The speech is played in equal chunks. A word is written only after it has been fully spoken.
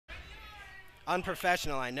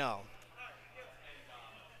Unprofessional, I know.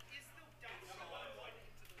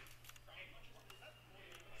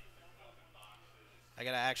 I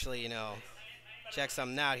gotta actually, you know, check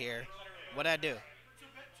something out here. What'd I do?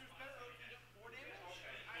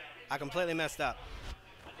 I completely messed up.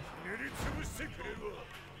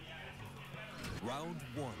 Round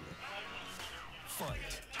 1.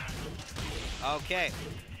 Fight. Okay.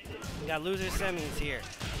 We got loser semis here.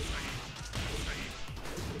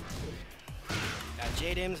 Got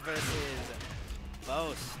Jaydimz versus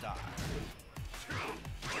Beaustar.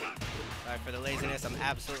 Sorry for the laziness. I'm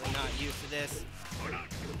absolutely not used to this.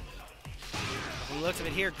 From the looks of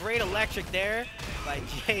it here, great electric there by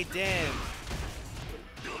Jaydimz.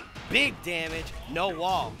 Big damage, no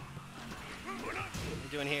wall. What are you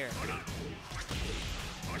doing here?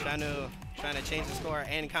 Trying to change the score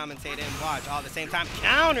and commentate and watch all at the same time.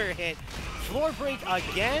 Counter hit, floor break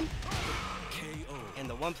again. KO. And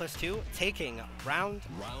the 1+2 taking round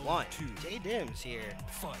 1. Jaydimz here.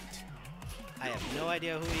 Fight. I have no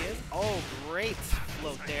idea who he is. Oh, great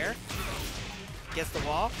float there. Gets the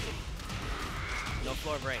wall. No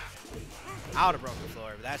floor break. I would have broken the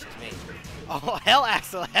floor, but that's just me. Oh, hell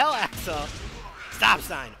axle, hell axle. Stop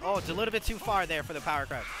sign. Oh, it's a little bit too far there for the power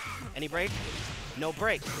crush. Any break? No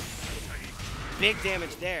break. Big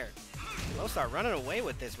damage there. Beaustar running away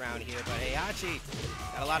with this round here, but Heihachi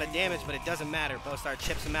got a lot of damage, but it doesn't matter. Beaustar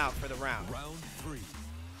chips him out for the round. Round 3.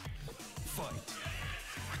 Fight.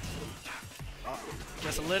 Oh,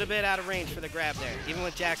 just a little bit out of range for the grab there, even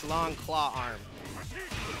with Jack's long claw arm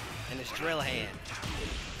and his drill hand.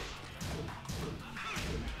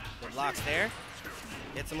 Good blocks there.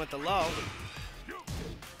 Hits him with the low.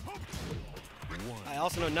 I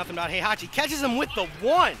also know nothing about Heihachi. Catches him with the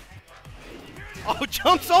 1. Oh,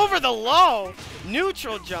 jumps over the low.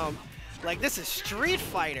 Neutral jump. Like this is Street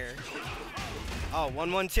Fighter. Oh,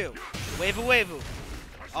 1-1-2. Wavu wavu.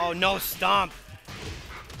 Oh, no stomp.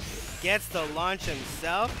 Gets the launch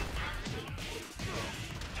himself.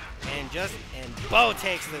 And Bo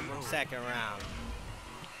takes the second round.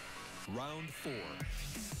 Round 4.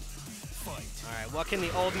 Fight. All right, what can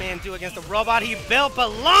the old man do against the robot he built, but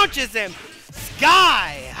launches him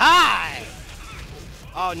sky high?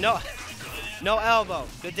 Oh, no. No elbow.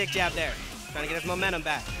 Good dick jab there. Trying to get his momentum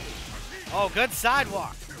back. Oh, good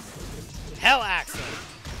sidewalk. Hell axle.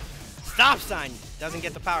 Stop sign. Doesn't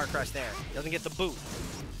get the power crush there. Doesn't get the boot.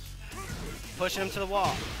 Pushing him to the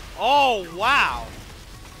wall. Oh, wow.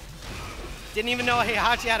 Didn't even know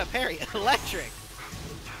Heihachi had a parry. Electric.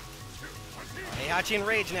 Heihachi in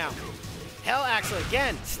rage now. Hell axle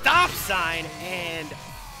again. Stop sign. And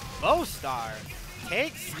Beaustar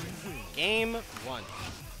takes game 1.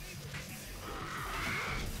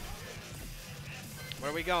 Where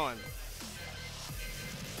are we going?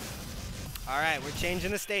 All right, we're changing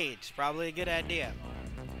the stage. Probably a good idea.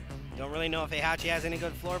 Don't really know if Heihachi has any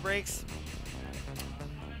good floor breaks.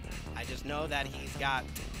 I just know that he's got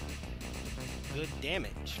good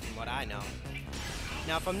damage from what I know.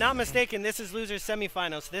 Now, if I'm not mistaken, this is losers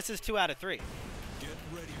semifinals. So this is 2 out of 3. Get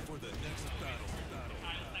ready for the next battle.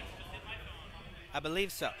 I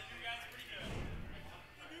believe so.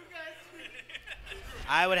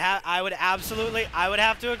 I would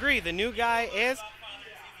have to agree. The new guy is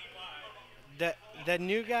the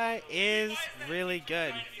new guy is really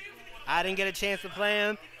good. I didn't get a chance to play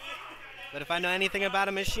him, but if I know anything about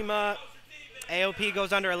a Mishima, AOP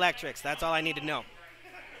goes under electrics. That's all I need to know.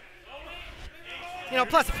 You know,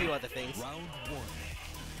 plus a few other things. Round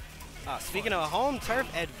 1. Speaking of home turf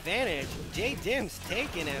advantage, Jaydimz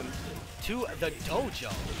taking him to the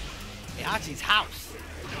dojo. Heihachi's house.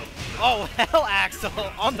 Oh, hell axle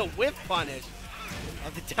on the whip punish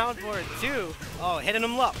of the down forward 2. Oh, hitting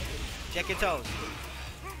him low. Check your toes.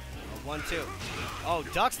 1-2. Oh,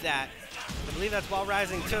 ducks that. I believe that's while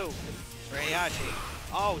rising 2 for Heihachi.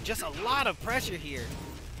 Oh, just a lot of pressure here.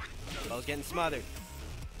 Bo's getting smothered.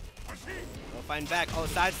 Bo fighting back. Oh,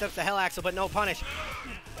 sidesteps the hell axle, but no punish.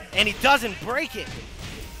 And he doesn't break it.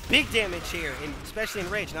 Big damage here, especially in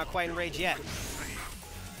rage. Not quite in rage yet.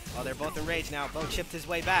 Oh, they're both in rage now. Bo chipped his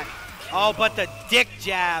way back. Oh, but the dick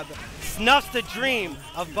jab snuffs the dream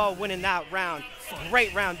of Bo winning that round.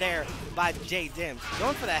 Great round there by Jaydimz.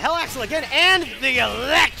 Going for the hell axle again, and the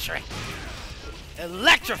electric.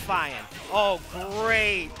 Electrifying. Oh,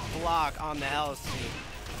 great block on the L sweep.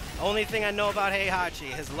 Only thing I know about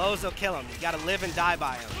Heihachi, his lows will kill him. You gotta live and die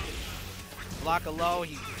by him. Block a low,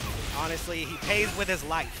 honestly, he pays with his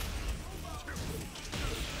life.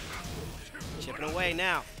 Chipping away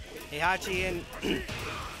now. Heihachi in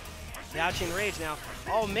rage now.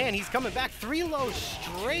 Oh man, he's coming back. 3 lows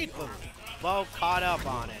straight, but Bo caught up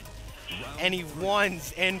on it. and he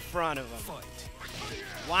ones in front of him. Fight.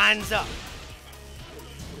 Winds up.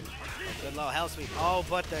 Good low hell sweep. Oh,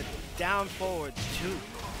 but the down forward two.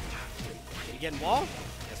 You getting wall?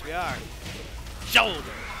 Yes, we are. Shoulder.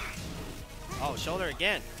 Oh, shoulder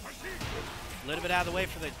again. A little bit out of the way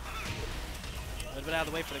for the. A little bit out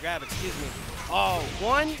of the way for the grab. Excuse me. Oh,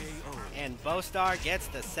 one, and Beaustar gets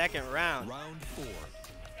the second round. Round 4.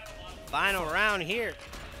 Final round here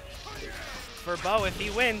for Bo if he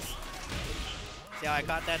wins. See how I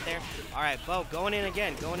caught that there? All right, Bo going in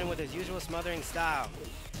again, going in with his usual smothering style.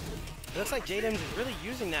 It looks like Jaydimz is really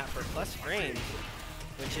using that for plus frames,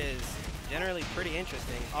 which is generally pretty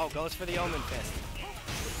interesting. Oh, goes for the Omen Fist.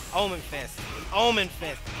 Omen Fist. Omen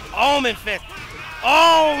Fist. Omen Fist.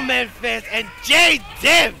 Omen Fist. And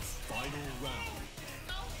Jaydimz! Final round.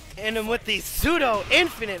 And then with the pseudo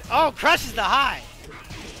infinite. Oh, crushes the high.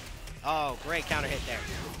 Oh, great counter hit there.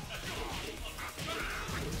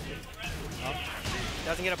 Oh,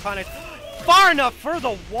 doesn't get a punish. Far enough for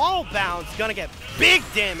the wall bounce. Gonna get big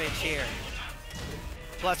damage here.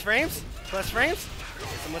 Plus frames. Plus frames.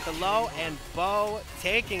 And with the low, and Bo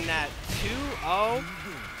taking that 2-0.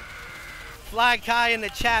 Flag Kai in the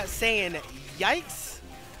chat saying yikes.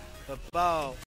 But Bo